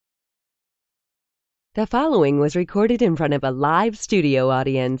The following was recorded in front of a live studio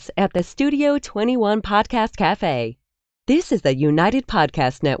audience at the Studio 21 Podcast Cafe. This is the United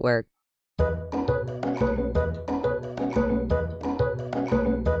Podcast Network.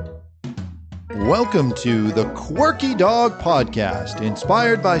 Welcome to the Quirky Dog Podcast,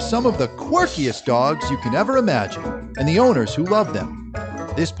 inspired by some of the quirkiest dogs you can ever imagine and the owners who love them.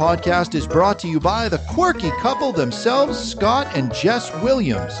 This podcast is brought to you by the quirky couple themselves, Scott and Jess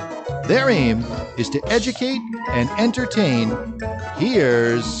Williams. Their aim is to educate and entertain.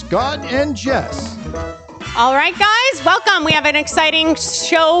 Here's Scott and Jess. All right, guys, welcome. We have an exciting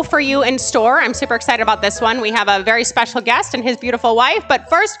show for you in store. I'm super excited about this one. We have a very special guest and his beautiful wife. But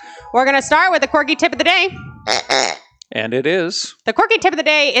first, we're going to start with the quirky tip of the day. And it is. The quirky tip of the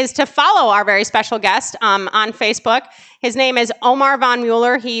day is to follow our very special guest on Facebook. His name is Omar Von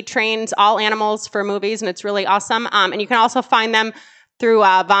Muller. He trains all animals for movies, and it's really awesome. And you can also find them through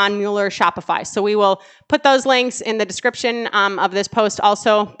Von Muller Shopify. So we will put those links in the description of this post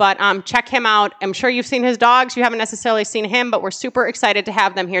also, but check him out. I'm sure you've seen his dogs. You haven't necessarily seen him, but we're super excited to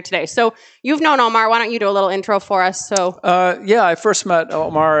have them here today. So you've known Omar. Why don't you do a little intro for us? Yeah, I first met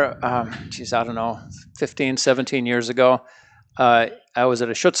Omar, I don't know, 15, 17 years ago. I was at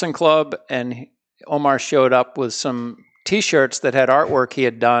a Schutzhund club, and Omar showed up with some T-shirts that had artwork he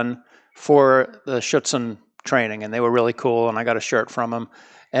had done for the Schutzhund training, and they were really cool, and I got a shirt from him.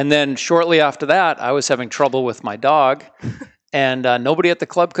 And then shortly after that, I was having trouble with my dog, and nobody at the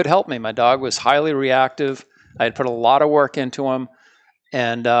club could help me. My dog was highly reactive. I had put a lot of work into him,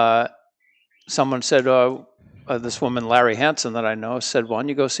 and someone said, this woman, Larry Hansen, that I know, said, why don't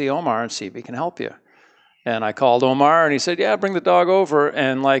you go see Omar and see if he can help you? And I called Omar, and he said, yeah, bring the dog over.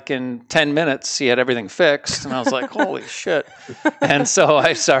 And like in 10 minutes, he had everything fixed. And I was like, holy shit. And so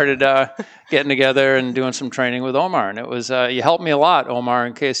I started getting together and doing some training with Omar. And it was, you helped me a lot,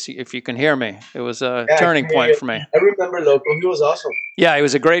 Omar, if you can hear me. It was a turning point for me. I remember Loco. He was awesome. Yeah, he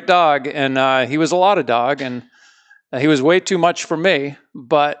was a great dog. And he was a lot of dog. And he was way too much for me.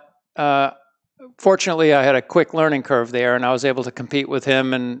 But fortunately, I had a quick learning curve there, and I was able to compete with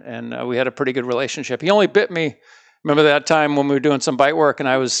him, and we had a pretty good relationship. He only bit me. Remember that time when we were doing some bite work, and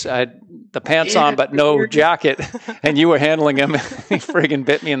I had the pants on but no jacket, and you were handling him. He friggin'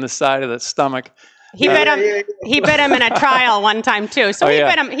 bit me in the side of the stomach. He bit him. He bit him in a trial one time too. So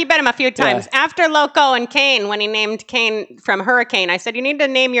he bit him a few times. Yeah. After Loco and Kane, when he named Kane from Hurricane, I said you need to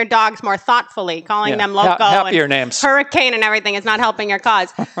name your dogs more thoughtfully. Calling them Loco happier and names. Hurricane and everything is not helping your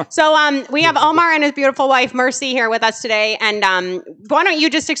cause. So we have Omar and his beautiful wife Mercy here with us today. And why don't you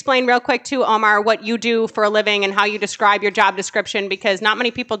just explain real quick to Omar what you do for a living and how you describe your job description, because not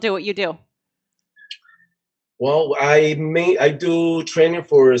many people do what you do. Well, I do training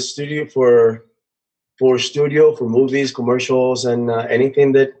for a studio for movies, commercials, and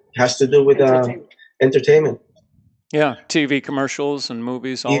anything that has to do with entertainment. Yeah, TV commercials and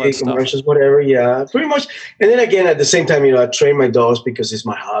movies, all TV that stuff. Commercials, whatever, yeah, pretty much. And then again, at the same time, I train my dogs because it's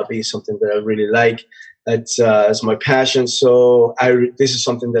my hobby, something that I really like. It's my passion. So this is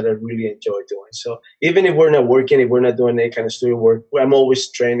something that I really enjoy doing. So even if we're not working, if we're not doing any kind of studio work, I'm always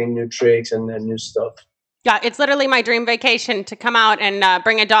training new tricks and new stuff. Yeah, it's literally my dream vacation to come out and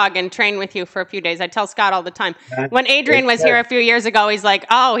bring a dog and train with you for a few days. I tell Scott all the time. When Adrian was here a few years ago, he's like,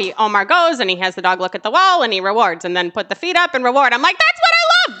 Omar goes and he has the dog look at the wall and he rewards and then put the feet up and reward. I'm like, that's what I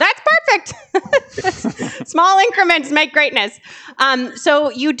love. That's perfect. Small increments make greatness. So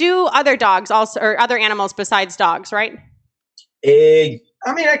you do other dogs also, or other animals besides dogs, right? I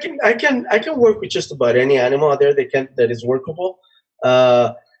mean, I can work with just about any animal out there that is workable.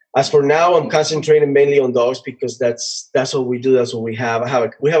 As for now, I'm concentrating mainly on dogs because that's what we do. That's what we have.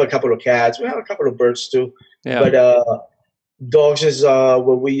 We have a couple of cats. We have a couple of birds too. Yeah. But dogs is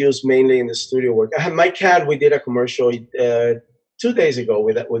what we use mainly in the studio work. I have my cat. We did a commercial 2 days ago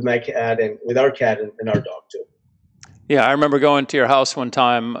with my cat and with our cat and our dog too. Yeah, I remember going to your house one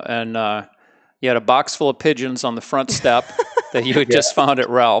time and you had a box full of pigeons on the front step that you had just found at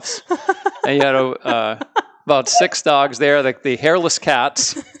Ralph's, and you had about 6 dogs there, the hairless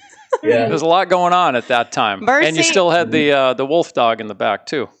cats. Yeah. There's a lot going on at that time. Mercy, and you still had the wolf dog in the back,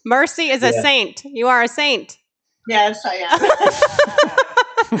 too. Mercy is a saint. You are a saint. Yes, I am.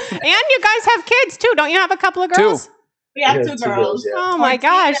 And you guys have kids, too. Don't you have a couple of girls? 2. We have 2 girls. Yeah. Oh, my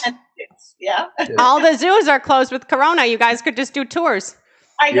gosh. Yeah. All the zoos are closed with Corona. You guys could just do tours.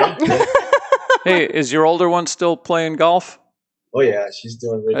 I know. Yeah. Hey, is your older one still playing golf? Oh, yeah. She's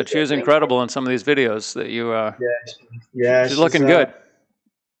doing really good. She was incredible in some of these videos that you... she's looking good.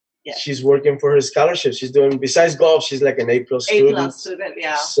 Yeah. She's working for her scholarship. She's doing, besides golf, she's like an A+ student. A+ student,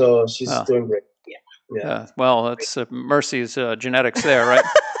 yeah. So she's doing great. Yeah. Well, that's Mercy's genetics there, right?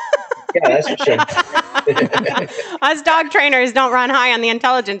 Yeah, that's for sure. Us dog trainers don't run high on the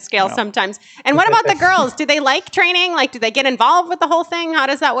intelligence scale sometimes. And what about the girls? Do they like training? Like, do they get involved with the whole thing? How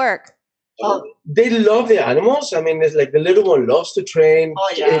does that work? They love the animals. I mean, it's like the little one loves to train.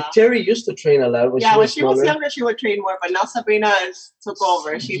 Oh, yeah. Terry used to train a lot when When she she was was smaller. younger, she would train more, but now Sabrina took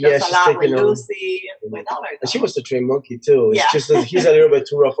over. She Yeah, does a she's lot with taking over. Lucy, with all her And she dogs. wants to train Monkey too. It's Yeah. just that he's a little bit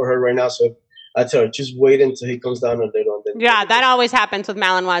too rough for her right now. So I tell her, just wait until he comes down a little. And then Yeah, that always happens with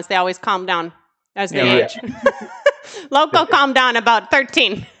Malinois. They always calm down as they Yeah. age. Loco calmed down about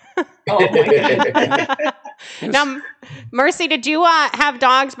 13. Oh, my God. Now, Mercy, did you have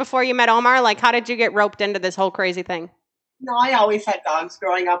dogs before you met Omar? Like, how did you get roped into this whole crazy thing? No, I always had dogs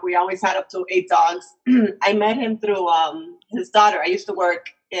growing up. We always had up to 8 dogs. I met him through his daughter. I used to work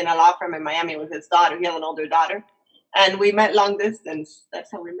in a law firm in Miami with his daughter. He had an older daughter. And we met long distance.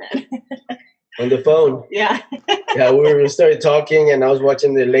 That's how we met. on the phone. Yeah. Yeah, we started talking, and I was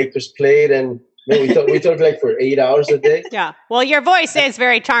watching the Lakers play, and man, we talked like for 8 hours a day. Yeah. Well, your voice is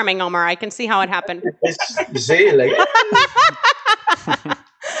very charming, Omar. I can see how it happened. You see, like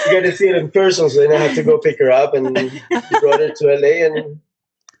you got to see it in person, so then I had to go pick her up and brought her to LA,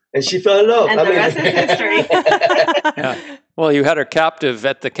 and she fell in love. And the rest is history. Yeah. Well, you had her captive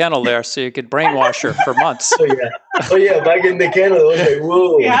at the kennel there, so you could brainwash her for months. Oh yeah, back in the kennel, I was like,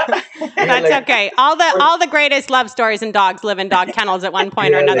 whoa. Yeah. That's like, okay. All the greatest love stories in dogs live in dog kennels at one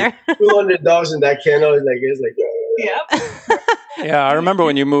point or another. Like 200 dogs in that kennel. It's like. Yeah. Yeah, I remember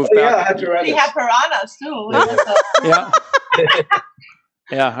when you moved Yeah, I back. had piranhas. We had piranhas too. Yeah.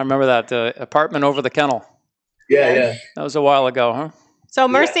 Yeah, I remember that. The apartment over the kennel. Yeah. That was a while ago, huh? So,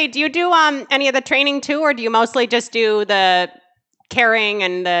 Mercy, do you do any of the training too, or do you mostly just do the caring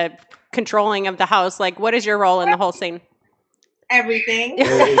and the controlling of the house? Like, what is your role in the whole scene? Everything. She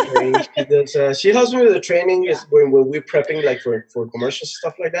helps me with the training is when we're prepping like for commercials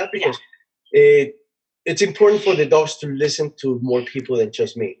stuff like that, because it's important for the dogs to listen to more people than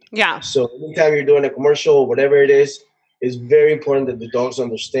just me. Yeah. So anytime you're doing a commercial or whatever it is, it's very important that the dogs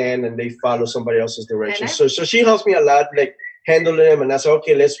understand and they follow somebody else's direction. So she helps me a lot, like handle them, and I say,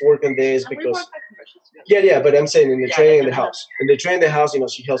 okay, let's work on this because but I'm saying in the training in the house. In the training in the house,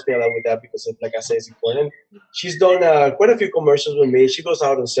 she helps me a lot with that because, like I said, it's important. She's done quite a few commercials with me. She goes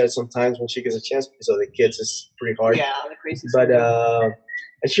out on set sometimes when she gets a chance because of the kids. It's pretty hard. Yeah, the crazy. But and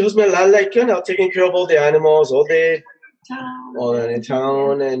she helps me a lot, like taking care of all the animals, all the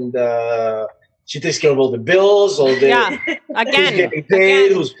town, and she takes care of all the bills, all the who's getting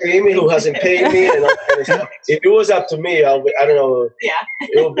paid, who's paying me, who hasn't paid me, and all that kind of stuff. If it was up to me, I don't know. Yeah,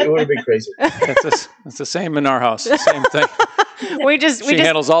 it would be crazy. It's the same in our house. Same thing. She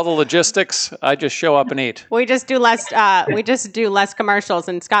handles all the logistics. I just show up and eat. We just do less commercials,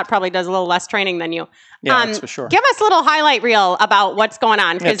 and Scott probably does a little less training than you. Yeah, that's for sure. Give us a little highlight reel about what's going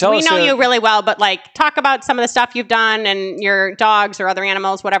on, because we know you really well, but like talk about some of the stuff you've done and your dogs or other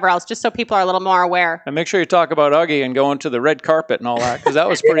animals, whatever else, just so people are a little more aware. And make sure you talk about Uggy and going to the red carpet and all that, because that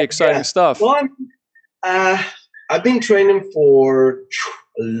was pretty exciting stuff. Well, I've been training for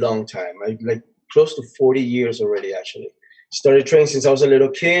a long time. Like close to 40 years already, actually. Started training since I was a little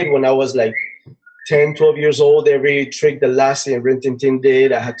kid. When I was like 10, 12 years old, every trick that Lassie and Rin Tin Tin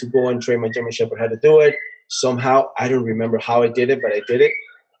did, I had to go and train my German Shepherd how to do it. Somehow, I don't remember how I did it, but I did it.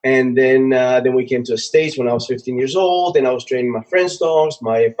 And then we came to the States when I was 15 years old, and I was training my friends' dogs,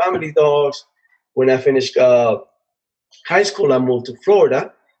 my family dogs. When I finished high school, I moved to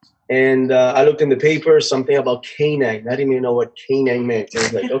Florida, and I looked in the paper, something about canine. I didn't even know what canine meant. It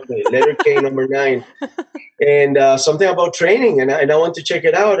was like, okay, letter K, number 9. And something about training, and I went to check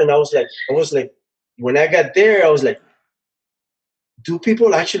it out, and I was like, when I got there, I was like, do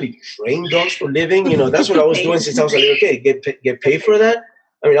people actually train dogs for a living? That's what I was doing since I was a little kid. Get paid for that?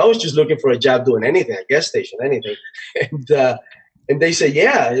 I mean, I was just looking for a job doing anything, a gas station, anything. And they said,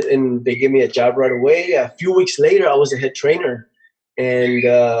 yeah, and they gave me a job right away. A few weeks later, I was a head trainer, and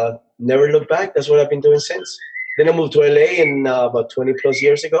never looked back. That's what I've been doing since. Then I moved to LA about 20 plus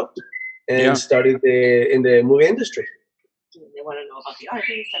years ago, and started in the movie industry. They want to know about the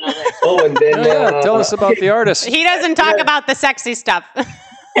artists and all that. Oh, and then tell us about the artist. He doesn't talk about the sexy stuff.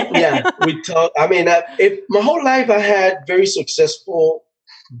 Yeah, we talk. I mean, my whole life I had very successful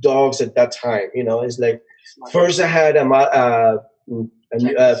dogs at that time. It's like first I had a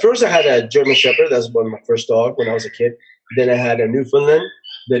German Shepherd. That's one of my first dog when I was a kid. Then I had a Newfoundland.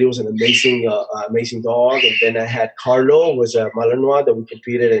 That it was an amazing dog. And then I had Carlo, was a Malinois that we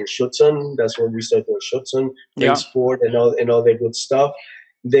competed in Schutzen. That's when we started doing Schutzen, sport, and all the good stuff.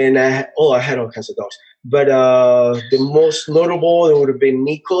 Then I had all kinds of dogs. But the most notable, it would have been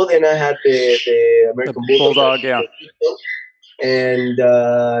Nico. Then I had the American Bulldog. Yeah. and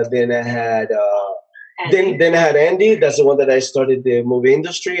then I had then I had Andy. That's the one that I started the movie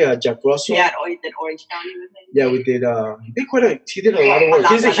industry. Jack Russell. Yeah, did Orange County with him. Yeah, we did. He did a lot of work.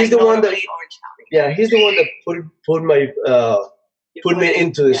 He's the one that. Orange County. Yeah, he's the one that put me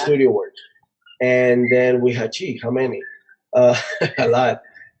into the studio work. And then we had, how many? A lot.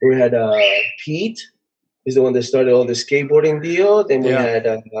 We had Pete. He's the one that started all the skateboarding deal. Then we had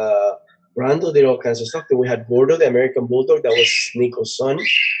Rando did all kinds of stuff. Then we had Gordo, the American Bulldog. That was Nico's son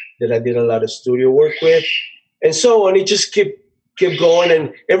that I did a lot of studio work with. And so on. It just kept going.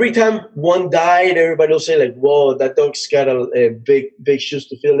 And every time one died, everybody will say like, whoa, that dog's got a big shoes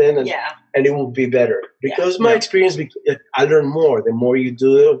to fill in. And it will be better. Because my experience, I learn more. The more you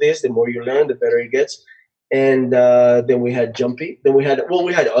do this, the more you learn, the better it gets. And then we had Jumpy. Then we had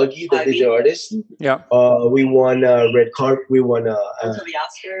Uggy, that is the artist. Yeah. We won Red Carpet. We won to the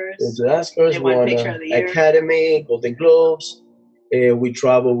Oscars. Into the Oscars. We won Academy, Golden Globes. We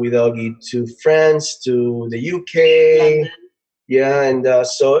traveled with Uggy to France, to the UK. London. Yeah, and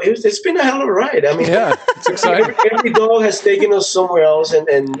so it's been a hell of a ride. I mean, it's exciting. Every dog has taken us somewhere else,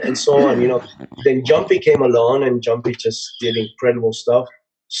 and so on. You know, then Jumpy came along, and Jumpy just did incredible stuff.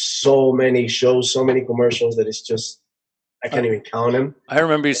 So many shows, so many commercials that it's just I can't even count them. I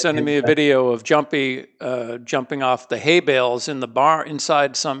remember you sending me a video of Jumpy jumping off the hay bales in the bar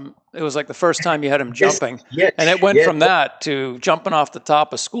inside some. It was like the first time you had him jumping, and it went from that to jumping off the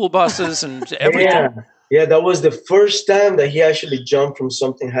top of school buses and everything. Yeah, that was the first time that he actually jumped from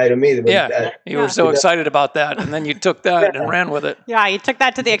something high to me. You were so excited about that, and then you took that and ran with it. Yeah, you took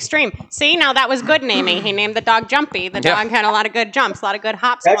that to the extreme. See, now that was good naming. He named the dog Jumpy. The dog had a lot of good jumps, a lot of good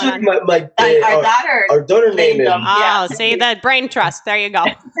hops. Actually, our daughter named him. Oh, see, the brain trust. There you go.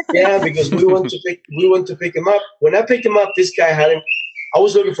 Yeah, because we went to pick him up. When I picked him up, this guy had him. I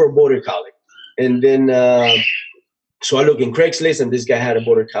was looking for a border collie, and then. So I looked in Craigslist, and this guy had a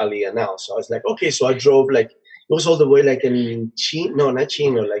border collie now. So I was like, okay. So I drove it was all the way like in not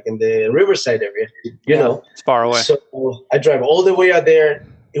Chino, like in the Riverside area, you know. It's far away. So I drive all the way out there.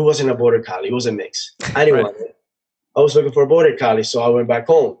 It wasn't a border collie. It was a mix. I didn't want it. I was looking for a border collie. So I went back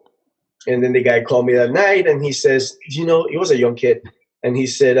home. And then the guy called me that night, and he says, he was a young kid. And he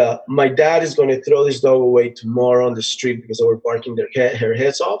said, my dad is going to throw this dog away tomorrow on the street because they were barking her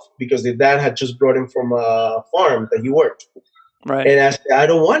heads off because the dad had just brought him from a farm that he worked. Right. And I said, I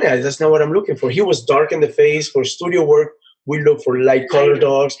don't want it. That's not what I'm looking for. He was dark in the face. For studio work, we look for light colored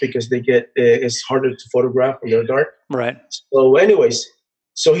dogs because they it's harder to photograph when they're dark. Right. So anyways,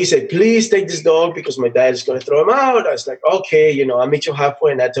 so he said, please take this dog because my dad is going to throw him out. I was like, okay, I'll meet you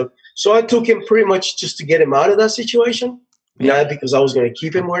halfway. And I took him pretty much just to get him out of that situation. Not because I was going to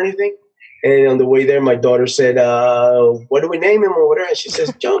keep him or anything. And on the way there, my daughter said, what do we name him or whatever? And she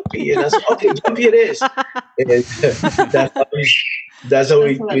says, Jumpy. And I said, okay, Jumpy it is. And that's how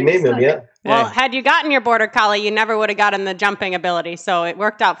we name him, Well, had you gotten your border collie, you never would have gotten the jumping ability. So it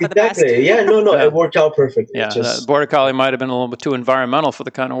worked out for the best. Yeah, no, it worked out perfectly. Yeah, the border collie might have been a little bit too environmental for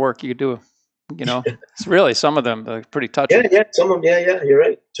the kind of work you do. It's really some of them are pretty touching. Yeah, some of them. Yeah, you're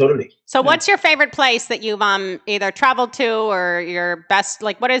right, totally. So, what's your favorite place that you've either traveled to or your best?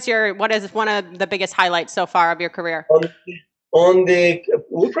 Like, what is one of the biggest highlights so far of your career? We're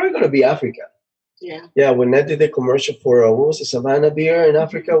probably going to be Africa. Yeah. When I did the commercial for what was it, Savannah beer in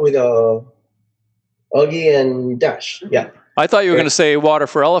Africa with Uggy and Dash. Yeah. I thought you were going to say Water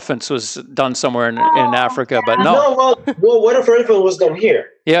for Elephants was done somewhere in Africa, but no. No, well, Water for Elephants was done here.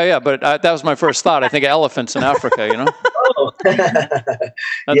 Yeah, but that was my first thought. I think elephants in Africa, Oh.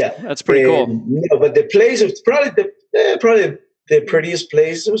 That's pretty cool. No, but the place was probably the prettiest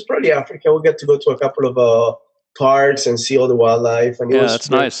place. It was probably Africa. We got to go to a couple of parks and see all the wildlife, and it was that's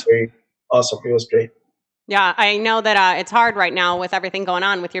nice. Very awesome. It was great. Yeah, I know that it's hard right now with everything going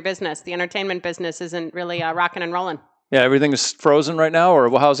on with your business. The entertainment business isn't really rocking and rolling. Yeah, everything is frozen right now, or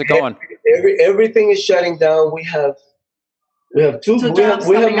how's it going? Everything is shutting down. We have two. We have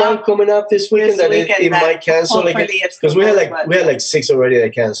one coming up this weekend that it might cancel because we had like 6 already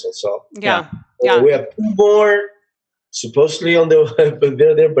that canceled. So yeah. We have 2 more suppostly on the but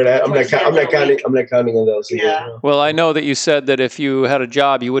they're there, but I'm not counting on those either. Yeah. Well, I know that you said that if you had a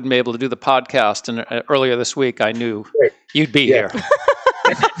job, you wouldn't be able to do the podcast, and earlier this week, I knew you'd be here.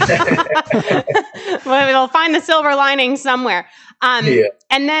 Well, we'll find the silver lining somewhere. And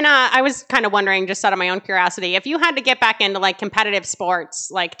then I was kind of wondering, just out of my own curiosity, if you had to get back into like competitive sports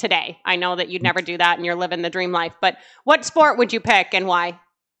like today, I know that you'd never do that and you're living the dream life, but what sport would you pick and why?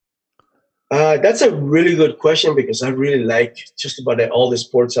 That's a really good question because I really like just about all the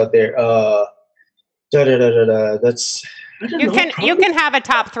sports out there. That's You can have a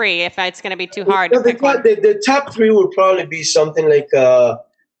top 3 if it's going to be too hard to pick one. The top 3 would probably be something like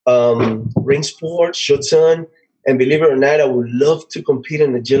ring sport, Schutzen, and believe it or not, I would love to compete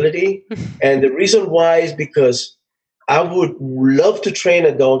in agility. And the reason why is because I would love to train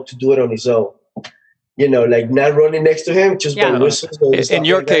a dog to do it on his own. You know, like not running next to him, just by whistles. In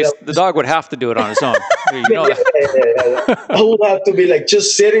your case, the dog would have to do it on his own. You know that. I would have to be like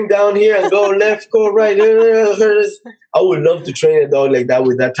just sitting down here and go left, go right. I would love to train a dog like that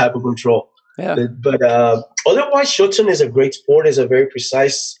with that type of control. Yeah. But otherwise, Schutzen is a great sport. It's a very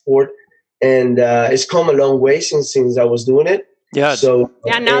precise sport, and it's come a long way since I was doing it. Yeah. So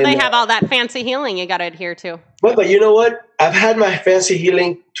now they have all that fancy healing you got to adhere to. But you know what? I've had my fancy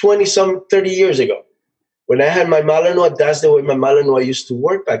healing 30 years ago. When I had my Malinois, that's the way my Malinois used to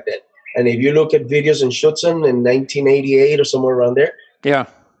work back then. And if you look at videos in Schutzen in 1988 or somewhere around there, yeah,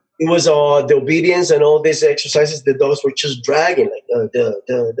 it was the obedience and all these exercises. The dogs were just dragging, like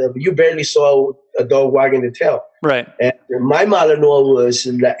you barely saw a dog wagging the tail. Right. And my Malinois was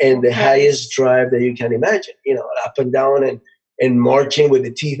in the highest drive that you can imagine. You know, up and down and marching with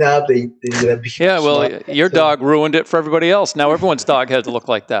the teeth out. Your dog ruined it for everybody else. Now everyone's dog had to look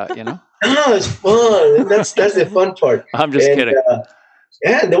like that. You know. Oh, it's fun. That's the fun part. I'm just kidding.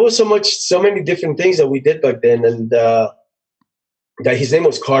 There was so many different things that we did back then, and that his name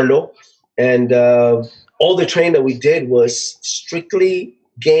was Carlo, and all the training that we did was strictly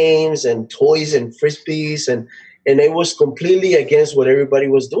games and toys and frisbees, and it was completely against what everybody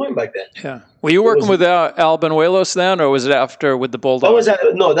was doing back then. Yeah. Were you working with Al Benuelos then, or was it after with the Bulldog?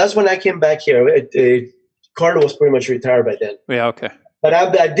 No, that's when I came back here. Carlo was pretty much retired by then. Yeah. Okay. But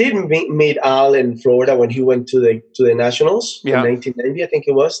I did meet Al in Florida when he went to the Nationals in 1990, I think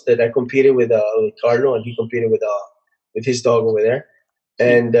it was, that I competed with Carlo, and he competed with his dog over there.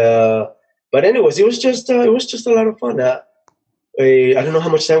 And but anyways, it was just a lot of fun. I don't know how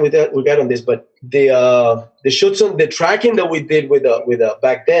much time we got on this, but the Schutzen, the tracking that we did with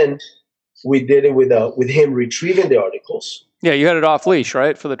back then, we did it with him retrieving the articles. Yeah, you had it off leash,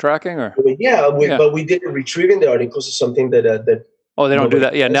 right, for the tracking, or but we did it retrieving the articles is something that. Oh, they don't do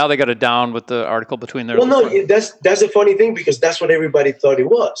that. Yeah, now they got it down with the article between their. Well, no, that's a funny thing because that's what everybody thought it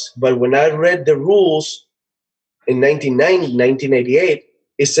was. But when I read the rules in 1988,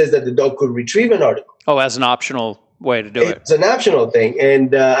 it says that the dog could retrieve an article. Oh, as an optional way to do it. It's an optional thing,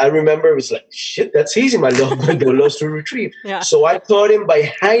 and I remember it was like, shit, that's easy. My dog loves to retrieve. Yeah. So I taught him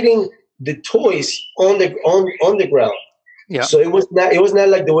by hiding the toys on the ground. Yeah. So it was not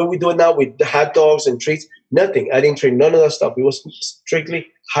like the way we do it now with the hot dogs and treats. Nothing. I didn't train none of that stuff. It was strictly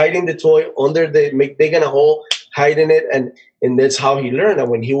hiding the toy under digging a hole, hiding it, and that's how he learned.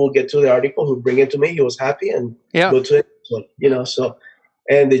 And when he will get to the article, he'll bring it to me. He was happy and go to the next one. You know. So,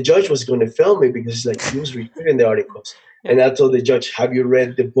 and the judge was going to film me because like he was retrieving the articles. Yeah. And I told the judge, "Have you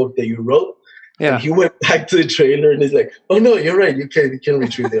read the book that you wrote?" Yeah. And he went back to the trailer and he's like, "Oh no, you're right. You can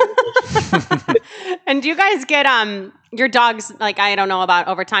retrieve the articles." And do you guys get your dogs, like, I don't know about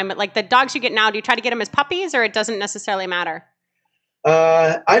over time, but like the dogs you get now, do you try to get them as puppies or it doesn't necessarily matter?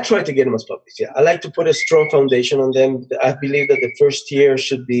 I try to get them as puppies. Yeah, I like to put a strong foundation on them. I believe that the first year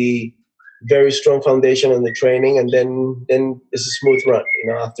should be very strong foundation on the training, and then it's a smooth run.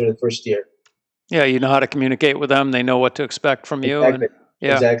 You know, after the first year. Yeah, you know how to communicate with them. They know what to expect from you. Exactly.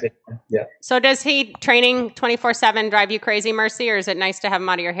 Exactly. Yeah. So does he training 24/7 drive you crazy, Mercy, or is it nice to have him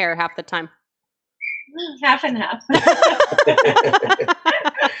out of your hair half the time? Half and half.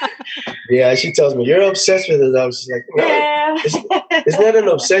 Yeah, she tells me, you're obsessed with it. I was like, no, it's not an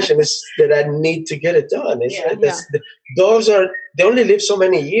obsession. It's that I need to get it done. The dogs they only live so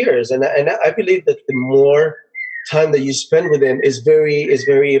many years. And I believe that the more time that you spend with them is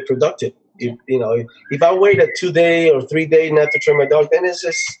very productive. You know, if I wait a 2-day or 3-day not to train my dog, then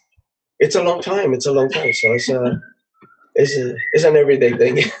it's a long time. It's a long time. So it's an everyday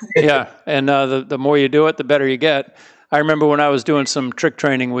thing. Yeah, and the more you do it, the better you get. I remember when I was doing some trick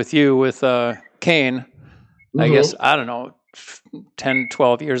training with you with Kane, I guess, I don't know, 10,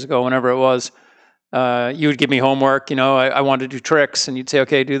 12 years ago, whenever it was, you would give me homework. You know, I wanted to do tricks, and you'd say,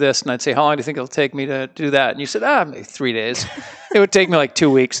 okay, do this. And I'd say, how long do you think it'll take me to do that? And you said, maybe 3 days. It would take me like 2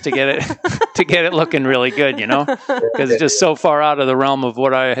 weeks to get it looking really good, you know, because it's just so far out of the realm of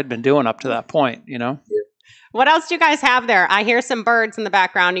what I had been doing up to that point, you know. Yeah. What else do you guys have there? I hear some birds in the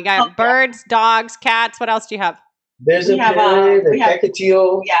background. You got birds, dogs, cats. What else do you have? There's a parrot, a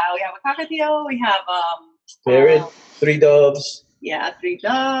cockatiel. Yeah, we have a cockatiel. We have parrot, 3 doves. Yeah, 3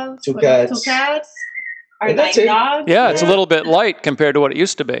 doves. 2 cats. 2 cats. Our 9 that's it. dogs. Yeah, it's a little bit light compared to what it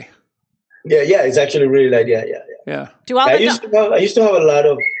used to be. Yeah, it's actually really light. Yeah. Do all I used to have a lot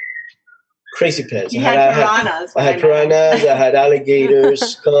of crazy pets. You had piranhas. I had piranhas. I had alligators,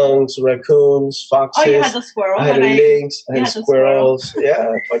 skunks, raccoons, foxes. Oh, you had the squirrels. I had lynx. I had squirrels.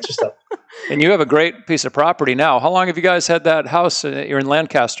 Yeah, a bunch of stuff. And you have a great piece of property now. How long have you guys had that house? You're in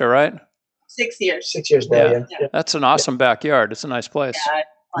Lancaster, right? 6 years. 6 years now. Yeah. That's an awesome backyard. It's a nice place.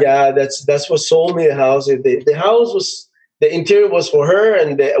 Yeah, that's what sold me the house. The house was, the interior was for her,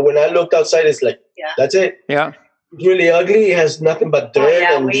 and when I looked outside, it's like, that's it. Yeah. It's really ugly. It has nothing but dirt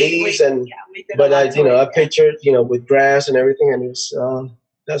and leaves, but I pictured, with grass and everything, and it was,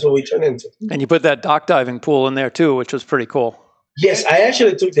 that's what we turned into. And you put that dock diving pool in there too, which was pretty cool. Yes, I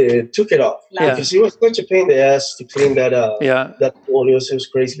actually took it off because it was such a pain in the ass to clean that. That pool. It was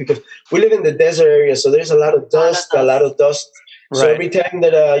crazy because we live in the desert area, so there's a lot of dust. So every time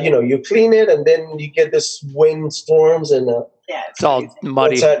that you clean it, and then you get this wind storms, and it's all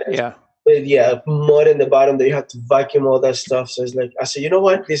muddy. Mud in the bottom. That you have to vacuum all that stuff. So it's like I said, you know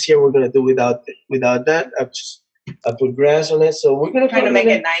what? This year we're gonna do without that. I put grass on it, so we're gonna try to make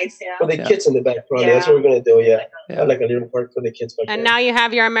it nice, for the kids in the back. Probably that's what we're gonna do. Like a little park for the kids. And now you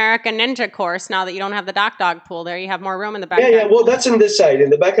have your American Ninja course. Now that you don't have the dog pool there, you have more room in the back. Yeah. Well, that's in this side. In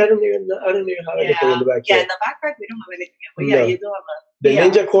the back, I don't even have anything in the back. Yeah, in the back we don't have anything. But you do have the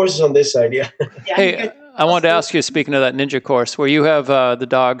Ninja course is on this side. Hey, I wanted to ask you, speaking of that Ninja course, where you have the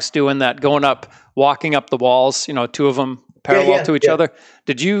dogs doing that, walking up the walls. Two of them parallel to each other.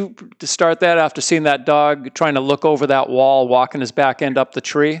 Did you start that after seeing that dog trying to look over that wall, walking his back end up the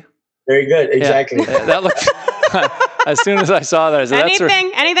tree? Very good. Exactly. That looked. As soon as I saw that, I said,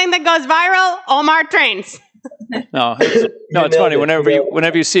 anything that goes viral, Omar trains. No, it's funny.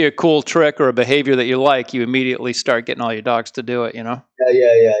 Whenever you see a cool trick or a behavior that you like, you immediately start getting all your dogs to do it. Yeah.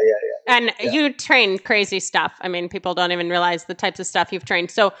 And you train crazy stuff. I mean, people don't even realize the types of stuff you've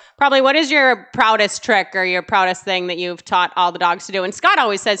trained. So probably what is your proudest trick or your proudest thing that you've taught all the dogs to do? And Scott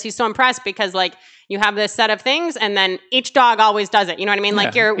always says he's so impressed because you have this set of things and then each dog always does it. You know what I mean?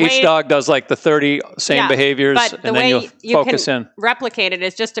 Each dog does the 30 same behaviors, but and then you focus in. Replicate it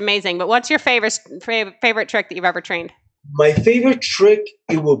is just amazing. But what's your favorite trick that you've ever trained? My favorite trick,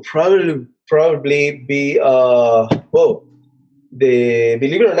 it will probably be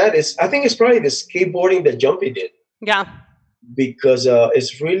believe it or not, I think it's probably the skateboarding that Jumpy did. Yeah. Because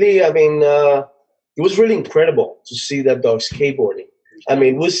it's really, it was really incredible to see that dog skateboarding. I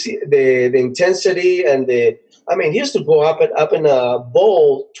mean, we see the intensity and he used to go up in a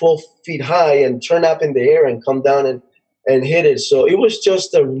bowl 12 feet high and turn up in the air and come down and hit it. So it was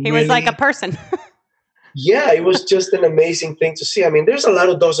just he was like a person. Yeah, it was just an amazing thing to see. I mean, there's a lot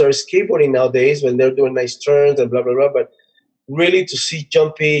of dogs that are skateboarding nowadays when they're doing nice turns and blah, blah, blah. But really to see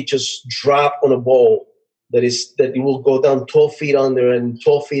Jumpy just drop on a bowl that it will go down 12 feet under and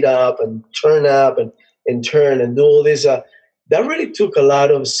 12 feet up and turn turn and do all this. That really took a lot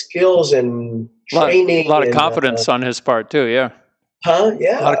of skills and training. A lot of confidence on his part too, yeah.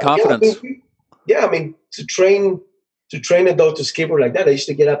 Yeah. A lot of confidence. To train a dog to skateboard like that, I used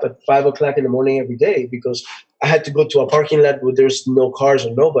to get up at 5 o'clock in the morning every day because I had to go to a parking lot where there's no cars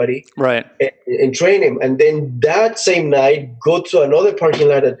or nobody. Right. And train him. And then that same night, go to another parking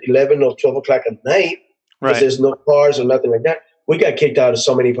lot at 11 or 12 o'clock at night because there's no cars or nothing like that. We got kicked out of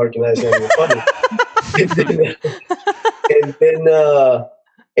so many parking lots. That was funny.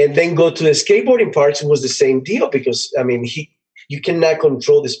 and then go to the skateboarding parks. It was the same deal because, you cannot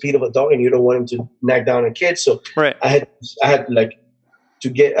control the speed of a dog and you don't want him to knock down a kid. So I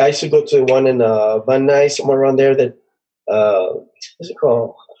used to go to one in Van Nuys, somewhere around there that, what's it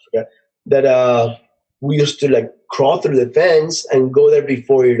called? I forgot. That we used to crawl through the fence and go there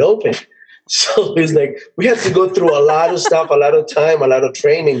before it opened. So it's we had to go through a lot of stuff, a lot of time, a lot of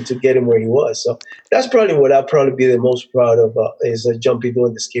training to get him where he was. So that's probably what I'll probably be the most proud of is Jumpy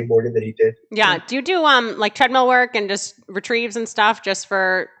doing the skateboarding that he did. Yeah. Do you do treadmill work and just retrieves and stuff just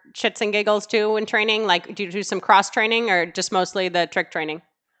for shits and giggles too in training? Do you do some cross training or just mostly the trick training?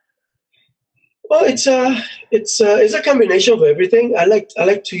 Well, it's a combination of everything. I like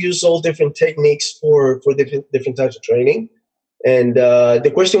to use all different techniques for different types of training. And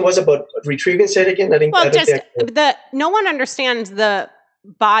the question was about retrieving. Say it again. No one understands the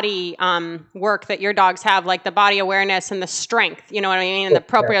body work that your dogs have, like the body awareness and the strength. You know what I mean? And the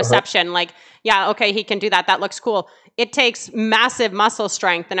proprioception. He can do that. That looks cool. It takes massive muscle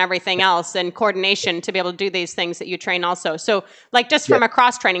strength and everything else and coordination to be able to do these things that you train also. So from a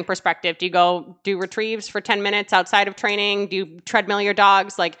cross training perspective, do you go do retrieves for 10 minutes outside of training? Do you treadmill your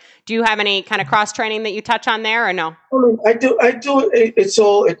dogs? Do you have any kind of cross training that you touch on there or no? I do.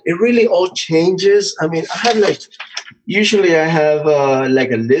 It really all changes. I have usually I have a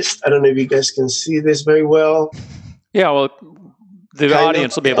list. I don't know if you guys can see this very well. Yeah, well, the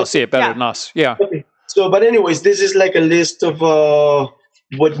audience will be able to see it better than us. Yeah. Okay. So, but anyways, this is like a list of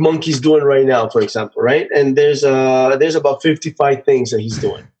what Monkey's doing right now, for example, right? And there's about 55 things that he's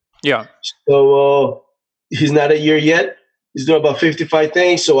doing. Yeah. So he's not a year yet. He's doing about 55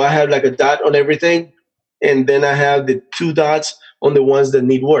 things. So I have like a dot on everything, and then I have the 2 dots on the ones that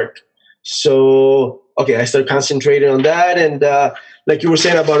need work. So okay, I start concentrating on that, and like you were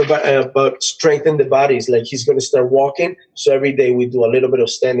saying about strengthening the bodies, like he's going to start walking. So every day we do a little bit of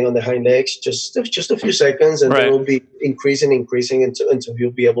standing on the hind legs, just a few seconds, and then we'll be increasing until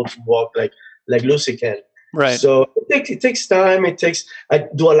he'll be able to walk like Lucy can. Right. So it takes time. I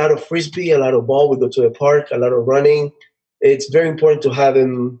do a lot of frisbee, a lot of ball. We go to the park, a lot of running. It's very important to have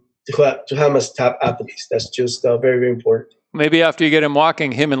him as top athletes. That's just very, very important. Maybe after you get him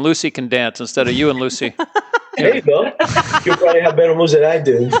walking, him and Lucy can dance instead of you and Lucy. There you go. You probably have better moves than I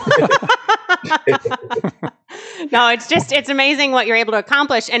do. No, it's amazing what you're able to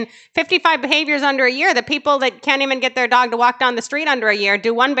accomplish. And 55 behaviors under a year. The people that can't even get their dog to walk down the street under a year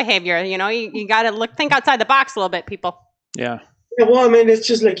do one behavior. You know, you got to think outside the box a little bit, people. Yeah. Yeah. Well, I mean, it's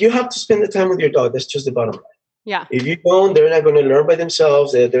just like you have to spend the time with your dog. That's just the bottom line. Yeah. If you don't, they're not going to learn by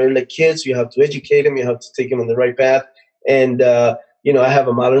themselves. They're like kids. You have to educate them. You have to take them on the right path. And, I have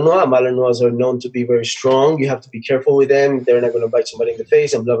a Malinois. Malinois are known to be very strong. You have to be careful with them. They're not going to bite somebody in the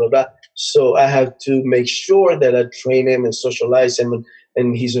face and blah, blah, blah. So I have to make sure that I train him and socialize him,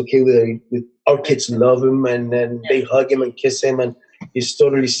 and he's okay with it. Our kids love him, and they hug him and kiss him, and he's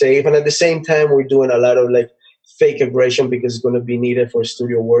totally safe. And at the same time, we're doing a lot of like fake aggression because it's going to be needed for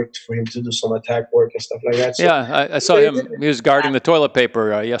studio work for him to do some attack work and stuff like that. So, yeah, I saw him. He was guarding the toilet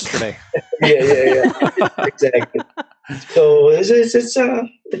paper yesterday. Yeah. Exactly. So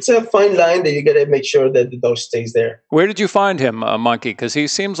it's a fine line that you got to make sure that the dog stays there. Where did you find him, Monkey? Because he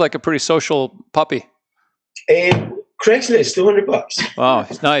seems like a pretty social puppy. Craigslist, $200. Wow,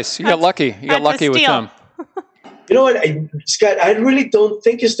 nice. You got lucky. You got lucky with him. You know what, Scott? I really don't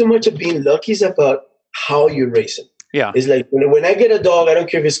think it's too much of being lucky. It's about how you raise him. Yeah. It's like when I get a dog, I don't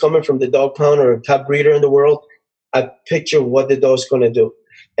care if it's coming from the dog pound or a top breeder in the world. I picture what the dog's going to do,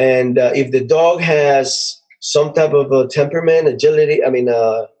 and if the dog has some type of temperament, agility,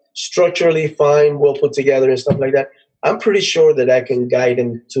 structurally fine, well put together and stuff like that, I'm pretty sure that I can guide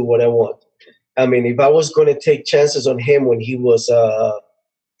him to what I want. I mean, if I was going to take chances on him when he was 4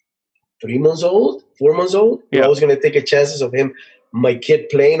 months old, I was going to take a chances of him, my kid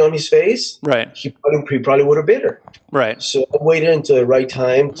playing on his face, right? He probably would have bit her. Right. So I waited until the right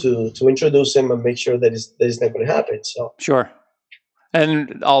time to introduce him and make sure that it's not going to happen. So sure.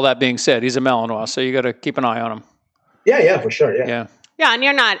 And all that being said, he's a Malinois, so you got to keep an eye on him. Yeah, for sure. Yeah. Yeah, and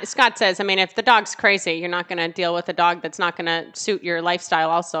you're not, Scott says, I mean, if the dog's crazy, you're not going to deal with a dog that's not going to suit your lifestyle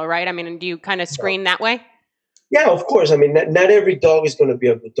also, right? I mean, do you kind of screen that way? Yeah, of course. I mean, not every dog is going to be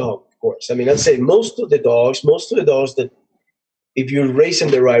a good dog, of course. I mean, I'd say most of the dogs that if you raise them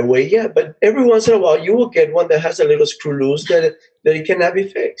the right way, yeah, but every once in a while you will get one that has a little screw loose that it cannot be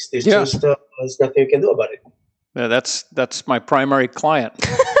fixed. It's just there's nothing you can do about it. Yeah, that's my primary client.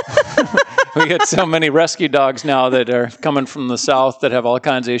 We get so many rescue dogs now that are coming from the South that have all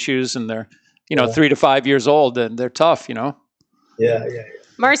kinds of issues, and they're 3 to 5 years old, and they're tough, Yeah.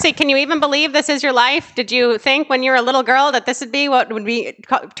 Mercy, can you even believe this is your life? Did you think when you were a little girl that this would be what would be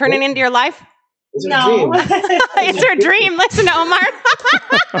turning into your life? It's her dream. It's her dream. Listen to Omar.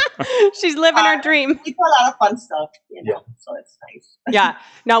 She's living her dream. We do a lot of fun stuff, so it's nice. Yeah.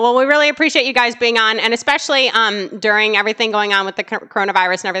 No, well, we really appreciate you guys being on, and especially during everything going on with the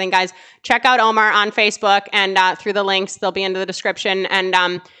coronavirus and everything, guys. Check out Omar on Facebook, and through the links, they'll be in the description.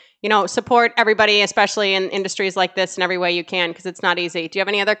 And, support everybody, especially in industries like this in every way you can, because it's not easy. Do you have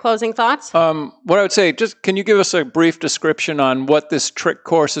any other closing thoughts? What I would say, just can you give us a brief description on what this trick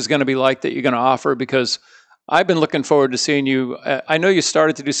course is going to be like that you're going to offer? Because I've been looking forward to seeing you. I know you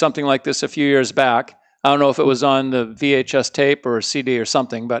started to do something like this a few years back. I don't know if it was on the VHS tape or CD or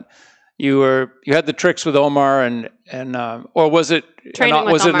something, but you had the tricks with Omar or was it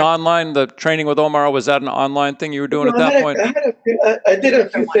an online, the training with Omar? Was that an online thing you were doing at that point? I did a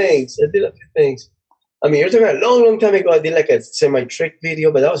few things. I mean, you're talking about a long, long time ago. I did like a semi-trick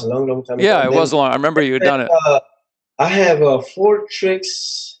video, but that was a long, long time ago. Yeah, it was long. I remember you had done it. I have 4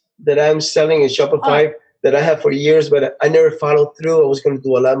 tricks that I'm selling in Shopify that I have for years, but I never followed through. I was going to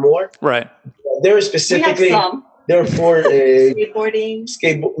do a lot more. Right. There are specifically... We have some. There are 4 skateboarding.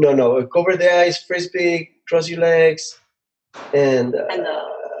 Cover the eyes, frisbee, cross your legs, and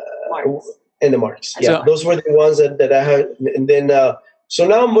the marks. And the marks. Yeah, So, those were the ones that I had. And then, so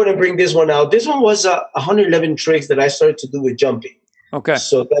now I'm going to bring this one out. This one was 111 tricks that I started to do with jumping. Okay.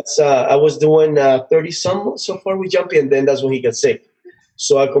 So that's I was doing 30 some so far with Jumpy, and then that's when he got sick.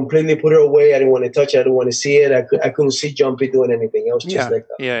 So I completely put her away. I didn't want to touch it. I didn't want to see it. I couldn't see Jumpy doing anything. I was just like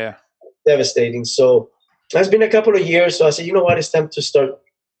devastating. So it's been a couple of years. So I said, you know what? It's time to start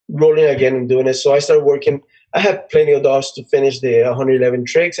rolling again and doing it. So I started working. I have plenty of dogs to finish the 111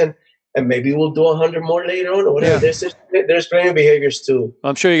 tricks, and maybe we'll do 100 more later on or whatever. Yeah. There's plenty of behaviors too.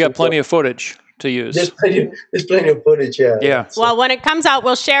 I'm sure you got plenty of footage to use. There's plenty of footage, yeah. Yeah. So. Well, when it comes out,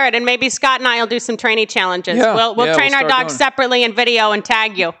 we'll share it, and maybe Scott and I will do some training challenges. Yeah. We'll train our dogs separately in video and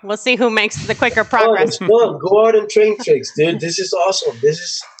tag you. We'll see who makes the quicker progress. Fun. Go out and train tricks, dude. This is awesome.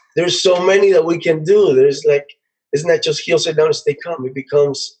 There's so many that we can do. There's it's not just heel, sit down, and stay calm. It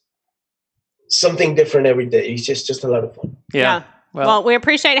becomes something different every day. It's just a lot of fun. Yeah. Well, we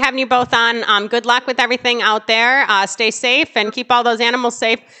appreciate having you both on. Good luck with everything out there. Stay safe and keep all those animals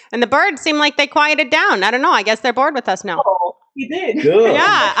safe. And the birds seem like they quieted down. I don't know. I guess they're bored with us now. Oh, he did. Good.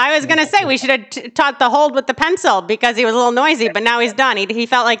 Yeah, I was going to say we should have taught the hold with the pencil because he was a little noisy, but now he's done. He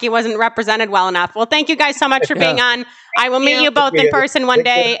felt like he wasn't represented well enough. Well, thank you guys so much for being on. I will meet you both in person one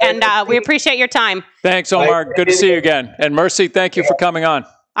day, and we appreciate your time. Thanks, Omar. Good to see you again. And Mercy, thank you for coming on.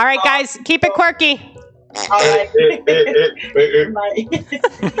 All right, guys, keep it quirky. All right. Bye.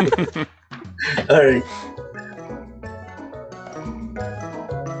 All right.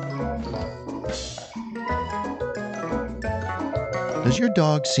 Does your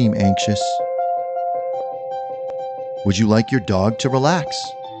dog seem anxious? Would you like your dog to relax?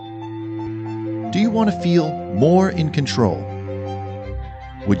 Do you want to feel more in control?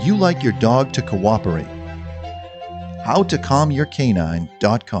 Would you like your dog to cooperate?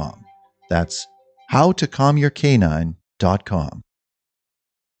 HowToCalmYourCanine.com. That's HowToCalmYourCanine.com.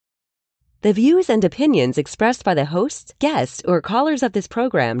 The views and opinions expressed by the hosts, guests, or callers of this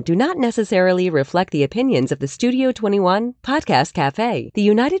program do not necessarily reflect the opinions of the Studio 21 Podcast Cafe, the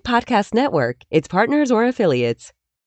United Podcast Network, its partners, or affiliates.